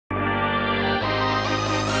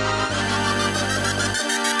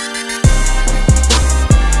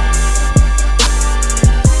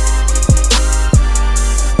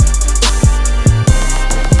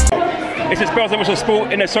Bells and Whistle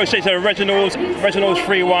Sport in association with Reginald's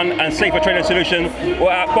 3-1 and Safer Training Solution.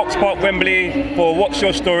 We're at Box Park, Wembley for What's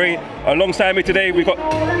Your Story. Alongside me today we've got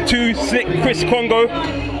 2slick Chris Kongo.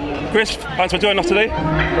 Chris, thanks for joining us today.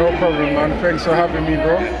 No problem, man. Thanks for having me,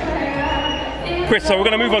 bro. Chris, so we're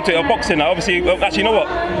going to move on to boxing now. Obviously, actually, you know what?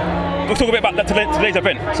 Let's talk a bit about today's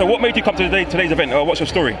event. So what made you come to today's event? What's your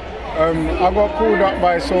story? I got called up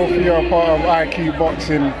by Sophia, part of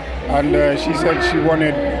ukboxing, and she said she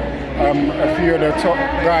wanted a few of the top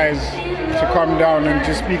guys to come down and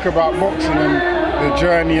just speak about boxing and the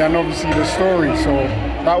journey and obviously the story. So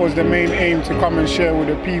that was the main aim, to come and share with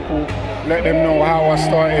the people, let them know how I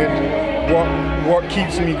started, what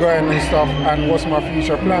keeps me going and stuff, and what's my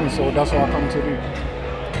future plans. So that's what I come to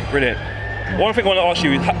do. Brilliant. One thing I want to ask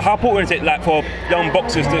you is how important is it, like, for young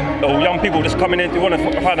boxers or young people just coming in to want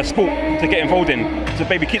to find a sport to get involved in, to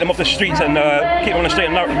maybe keep them off the streets and keep them on the straight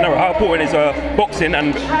and narrow? How important is boxing and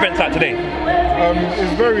events like today?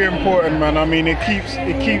 It's very important, man. I mean, it keeps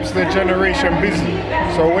the generation busy.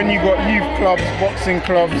 So when you got youth clubs, boxing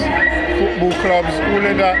clubs, football clubs, all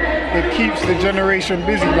of that, it keeps the generation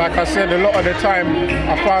busy. Like I said, a lot of the time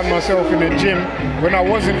I found myself in the gym. When I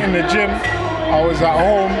wasn't in the gym, I was at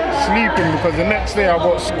home sleeping, because the next day I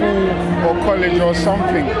got school or college or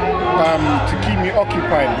something to keep me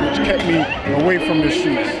occupied, which kept me away from the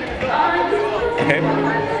streets. Okay,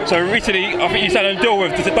 so recently I think you signed a deal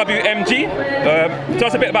with WMG. Tell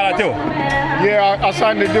us a bit about that deal. Yeah, I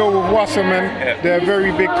signed a deal with Wasserman. Yeah. They're a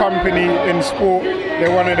very big company in sport.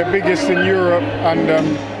 They're one of the biggest in Europe, and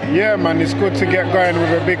yeah, man, it's good to get going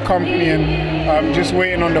with a big company, and just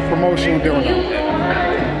waiting on the promotional deal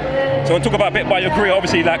now. So we'll talk about a bit about your career.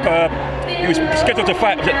 Obviously, like you were scheduled to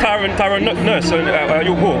fight Tyrone Nurse at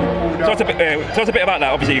York Hall. Tell us a bit about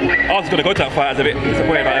that. Obviously, I was going to go to that fight. I was a bit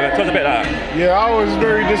disappointed about it. Tell us a bit about that. Yeah, I was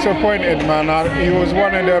very disappointed, man. He was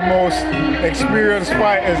one of the most experienced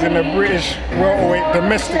fighters in the British welterweight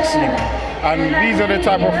domestic scene. And these are the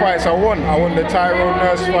type of fights I want. I want the Tyrone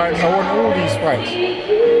Nurse fights. I want all these fights.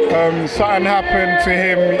 Something happened to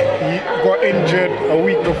him. He got injured a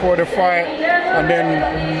week before the fight, and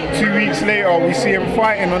then 2 weeks later we see him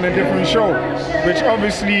fighting on a different show, which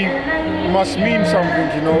obviously must mean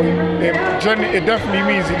something, you know. It definitely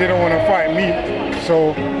means he didn't want to fight me,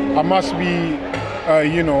 so I must be,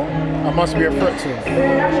 you know, I must be a threat to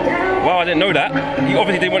him. Wow, I didn't know that. He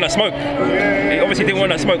obviously didn't want that smoke. He obviously didn't want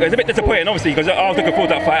that smoke. It's a bit disappointing, obviously, because I was looking forward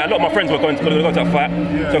to that fight. A lot of my friends were going to go to that fight.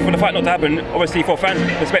 So for the fight not to happen, obviously, for a fan's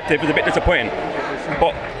perspective, it's a bit disappointing.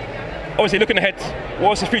 But obviously, looking ahead,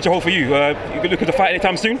 what's the future hold for you? You looking to fight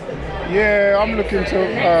anytime soon? Yeah, I'm looking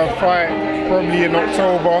to fight probably in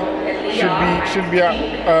October. Should be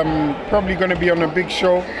at, probably going to be on a big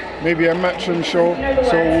show, maybe a matchroom show.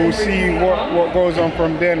 So we'll see what goes on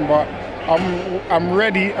from then. But I'm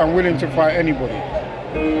ready and willing to fight anybody.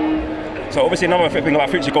 So obviously, another thing about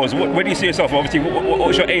future goals. Where do you see yourself? Obviously,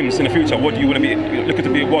 what's your aims in the future? What do you want to be? Looking to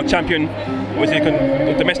be a world champion? Obviously,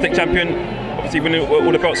 domestic champion. Obviously, winning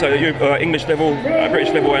all the belts at English level,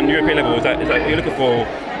 British level, and European level. Is that what you're looking for?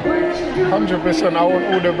 100%. I want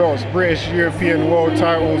all the belts: British, European, world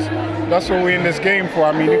titles. That's what we're in this game for.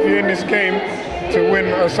 I mean, if you're in this game to win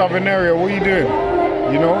a Southern area, what are you doing?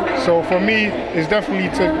 You know, so for me, it's definitely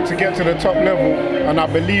to get to the top level, and I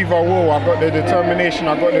believe I will. I've got the determination,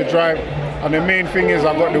 I've got the drive, and the main thing is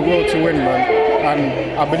I've got the will to win, man.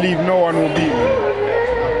 And I believe no one will beat me.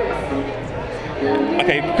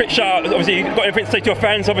 Okay, quick shout out. Obviously, you've got anything to say to your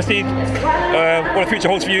fans? Obviously, what the future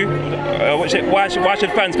holds for you? Why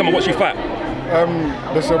should fans come and watch you fight?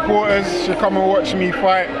 The supporters should come and watch me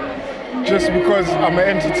fight, just because I'm an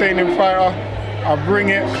entertaining fighter. I bring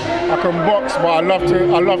it. I can box, but I love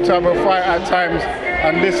to have a fight at times.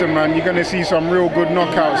 And listen, man, you're gonna see some real good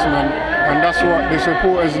knockouts, man. And that's what the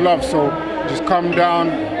supporters love. So just come down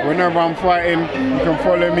whenever I'm fighting. You can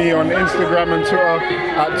follow me on Instagram and Twitter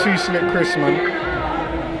at 2slick Chris, man.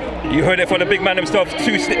 You heard it from the big man himself,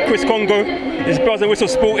 2slick Chris Kongo. This is Bells and Whistle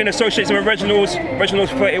Sport in association with Reginald's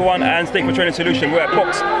 3-1 and Safer Training Solution. We're at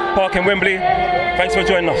Box Park in Wembley. Thanks for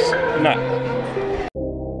joining us. Good night.